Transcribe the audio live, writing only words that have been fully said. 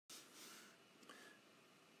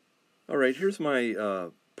All right, here's my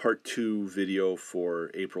part 2 video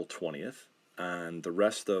for April 20th on the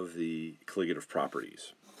rest of the colligative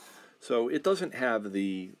properties. So it doesn't have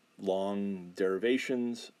the long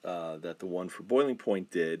derivations that the one for boiling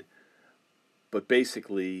point did, but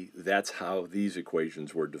basically that's how these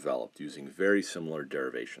equations were developed, using very similar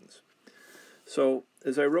derivations. So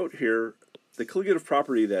as I wrote here, the colligative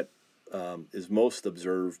property that is most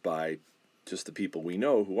observed by just the people we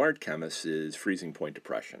know who aren't chemists is freezing point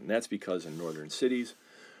depression. And that's because in northern cities,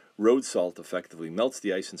 road salt effectively melts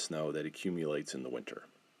the ice and snow that accumulates in the winter.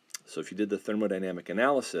 So if you did the thermodynamic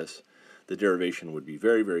analysis, the derivation would be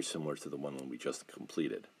very, very similar to the one we just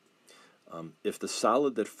completed. If the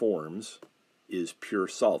solid that forms is pure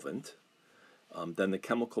solvent, then the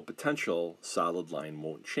chemical potential solid line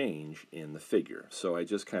won't change in the figure. So I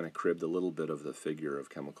just kind of cribbed a little bit of the figure of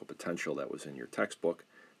chemical potential that was in your textbook.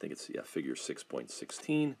 I think it's figure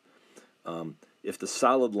 6.16. If the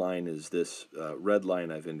solid line is this red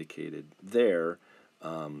line I've indicated there,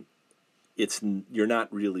 you're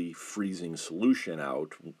not really freezing solution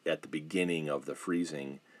out at the beginning of the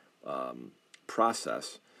freezing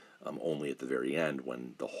process, only at the very end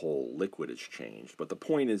when the whole liquid is changed. But the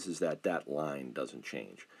point is that that line doesn't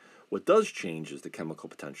change. What does change is the chemical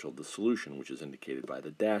potential of the solution, which is indicated by the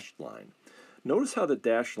dashed line. Notice how the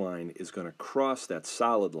dashed line is going to cross that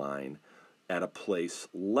solid line at a place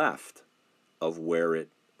left of where it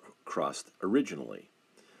crossed originally.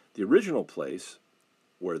 The original place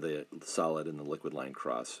where the solid and the liquid line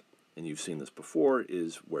cross, and you've seen this before,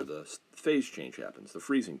 is where the phase change happens, the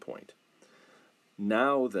freezing point.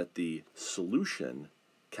 Now that the solution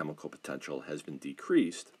chemical potential has been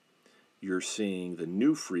decreased, you're seeing the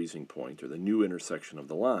new freezing point, or the new intersection of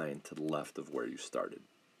the line, to the left of where you started.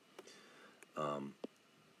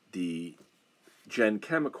 The Gen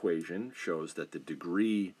Chem equation shows that the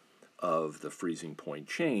degree of the freezing point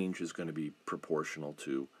change is going to be proportional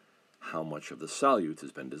to how much of the solute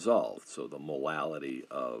has been dissolved. So the molality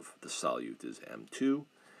of the solute is M2.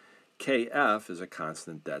 Kf is a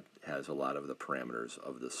constant that has a lot of the parameters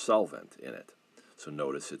of the solvent in it. So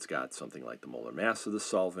notice it's got something like the molar mass of the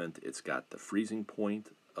solvent, it's got the freezing point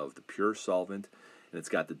of the pure solvent, and it's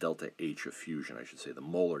got the delta H of fusion, I should say, the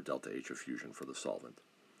molar delta H of fusion for the solvent.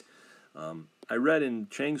 I read in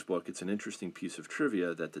Chang's book, it's an interesting piece of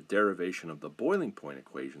trivia, that the derivation of the boiling point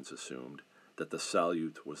equations assumed that the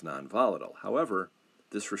solute was non-volatile. However,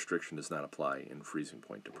 this restriction does not apply in freezing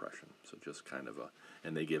point depression. So just kind of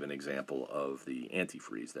and they give an example of the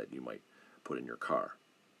antifreeze that you might put in your car.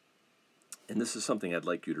 And this is something I'd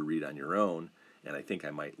like you to read on your own, and I think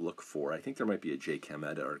I might look for, I think there might be a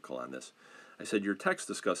JChemEd article on this. I said, your text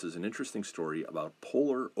discusses an interesting story about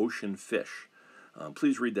polar ocean fish.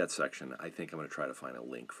 Please read that section. I think I'm going to try to find a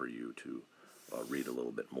link for you to read a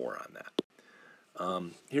little bit more on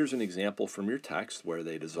that. Here's an example from your text where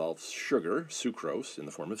they dissolve sugar, sucrose, in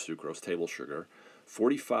the form of sucrose, table sugar,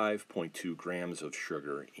 45.2 grams of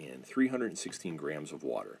sugar in 316 grams of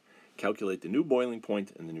water. Calculate the new boiling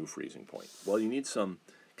point and the new freezing point. Well, you need some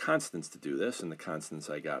constants to do this, and the constants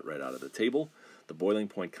I got right out of the table. The boiling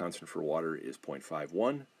point constant for water is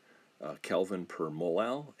 0.51 Kelvin per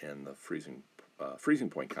molal, and the freezing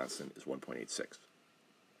point constant is 1.86.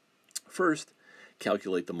 First,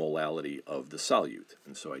 calculate the molality of the solute.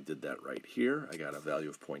 And so I did that right here. I got a value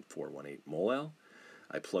of 0.418 molal.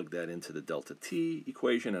 I plugged that into the delta T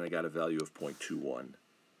equation, and I got a value of 0.21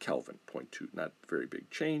 Kelvin. 0.2, not very big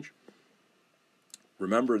change.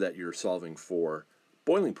 Remember that you're solving for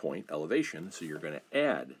boiling point elevation, so you're going to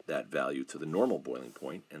add that value to the normal boiling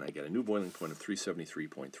point, and I get a new boiling point of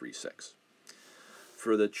 373.36.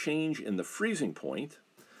 For the change in the freezing point,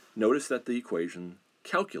 notice that the equation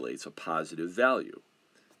calculates a positive value.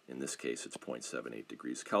 In this case, it's 0.78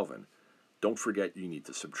 degrees Kelvin. Don't forget you need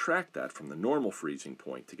to subtract that from the normal freezing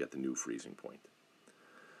point to get the new freezing point.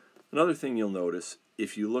 Another thing you'll notice,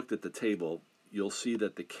 if you looked at the table, you'll see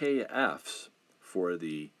that the Kf's for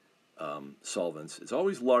the solvents is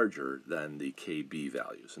always larger than the Kb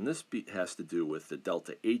values. And this has to do with the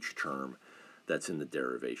delta H term that's in the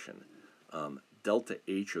derivation. Delta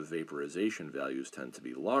H of vaporization values tend to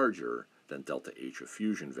be larger than delta H of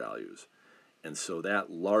fusion values. And so that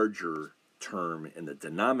larger term in the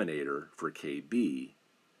denominator for Kb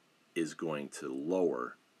is going to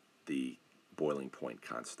lower the boiling point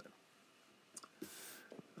constant.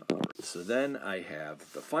 So then I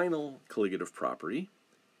have the final colligative property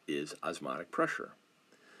is osmotic pressure.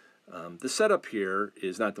 The setup here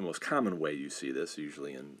is not the most common way you see this.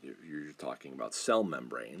 Usually you're talking about cell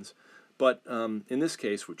membranes. But in this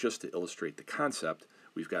case, just to illustrate the concept,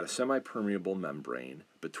 we've got a semi-permeable membrane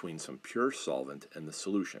between some pure solvent and the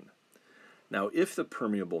solution. Now, if the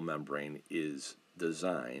permeable membrane is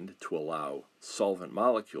designed to allow solvent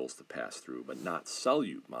molecules to pass through, but not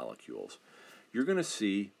solute molecules, you're going to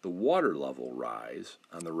see the water level rise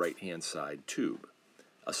on the right-hand side tube.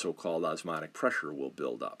 A so-called osmotic pressure will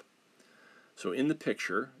build up. So in the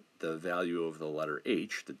picture, the value of the letter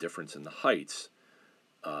H, the difference in the heights,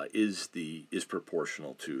 is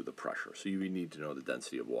proportional to the pressure. So you need to know the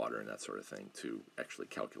density of water and that sort of thing to actually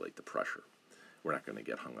calculate the pressure. We're not going to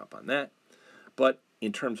get hung up on that. But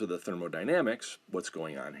in terms of the thermodynamics, what's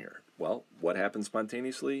going on here? Well, what happens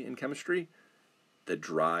spontaneously in chemistry? The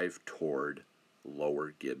drive toward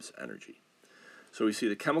lower Gibbs energy. So we see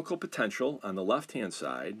the chemical potential on the left-hand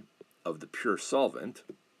side of the pure solvent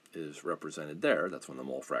is represented there. That's when the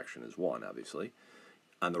mole fraction is 1, obviously.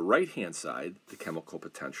 On the right-hand side, the chemical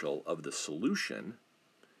potential of the solution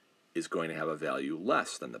is going to have a value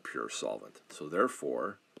less than the pure solvent. So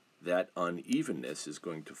therefore, that unevenness is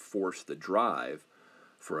going to force the drive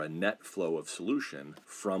for a net flow of solution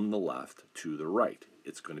from the left to the right.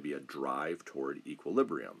 It's going to be a drive toward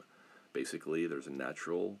equilibrium. Basically, there's a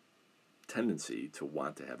natural tendency to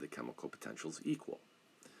want to have the chemical potentials equal.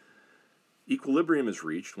 Equilibrium is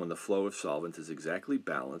reached when the flow of solvent is exactly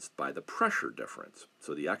balanced by the pressure difference.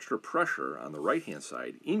 So the extra pressure on the right-hand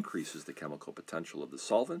side increases the chemical potential of the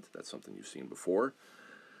solvent. That's something you've seen before.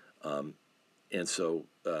 And so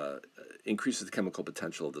increases the chemical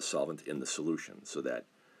potential of the solvent in the solution, so that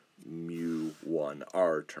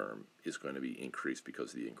mu1R term is going to be increased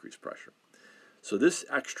because of the increased pressure. So this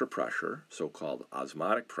extra pressure, so-called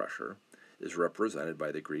osmotic pressure, is represented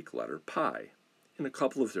by the Greek letter pi in a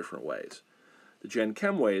couple of different ways. The Gen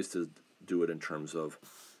Chem way is to do it in terms of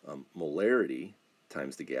molarity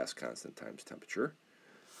times the gas constant times temperature.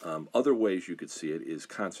 Other ways you could see it is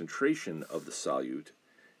concentration of the solute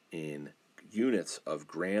in units of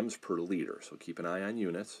grams per liter. So keep an eye on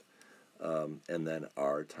units. And then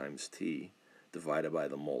R times T divided by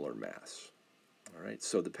the molar mass. All right.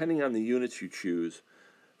 So depending on the units you choose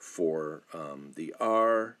for the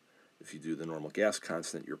R, if you do the normal gas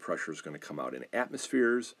constant, your pressure is going to come out in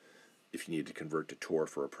atmospheres. If you need to convert to torr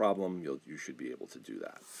for a problem, you should be able to do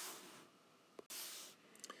that.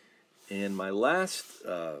 And my last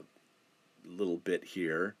little bit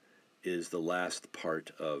here is the last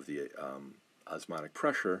part of the osmotic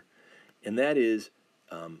pressure, and that is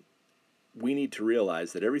we need to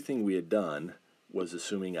realize that everything we had done was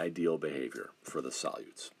assuming ideal behavior for the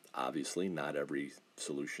solutes. Obviously, not every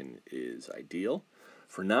solution is ideal.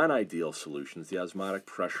 For non-ideal solutions, the osmotic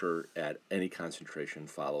pressure at any concentration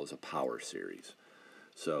follows a power series.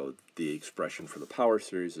 So the expression for the power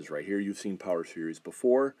series is right here. You've seen power series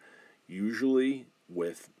before. Usually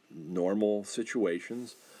with normal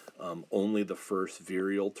situations, only the first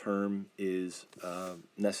virial term is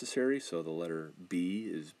necessary. So the letter B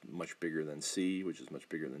is much bigger than C, which is much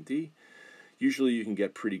bigger than D. Usually you can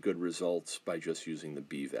get pretty good results by just using the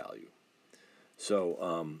B value.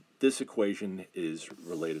 So this equation is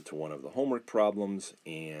related to one of the homework problems,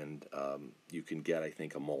 and you can get, I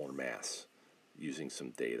think, a molar mass using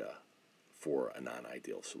some data for a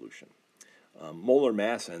non-ideal solution. Molar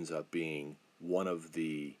mass ends up being one of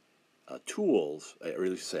the tools, or at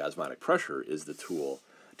least say osmotic pressure is the tool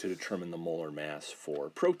to determine the molar mass for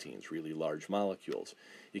proteins, really large molecules.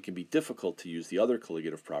 It can be difficult to use the other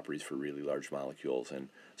colligative properties for really large molecules, and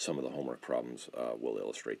some of the homework problems will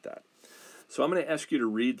illustrate that. So I'm going to ask you to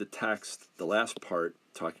read the text, the last part,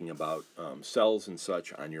 talking about cells and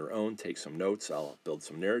such on your own. Take some notes. I'll build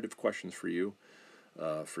some narrative questions for you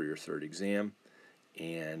for your third exam.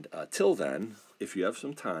 And till then, if you have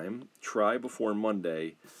some time, try before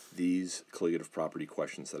Monday these colligative property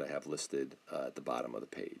questions that I have listed at the bottom of the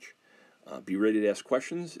page. Be ready to ask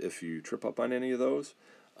questions if you trip up on any of those.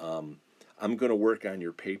 I'm going to work on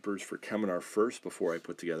your papers for Cheminar first before I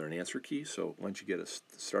put together an answer key. So why don't you get us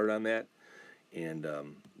started on that, and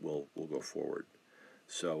we'll go forward.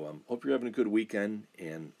 So hope you're having a good weekend,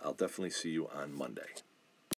 and I'll definitely see you on Monday.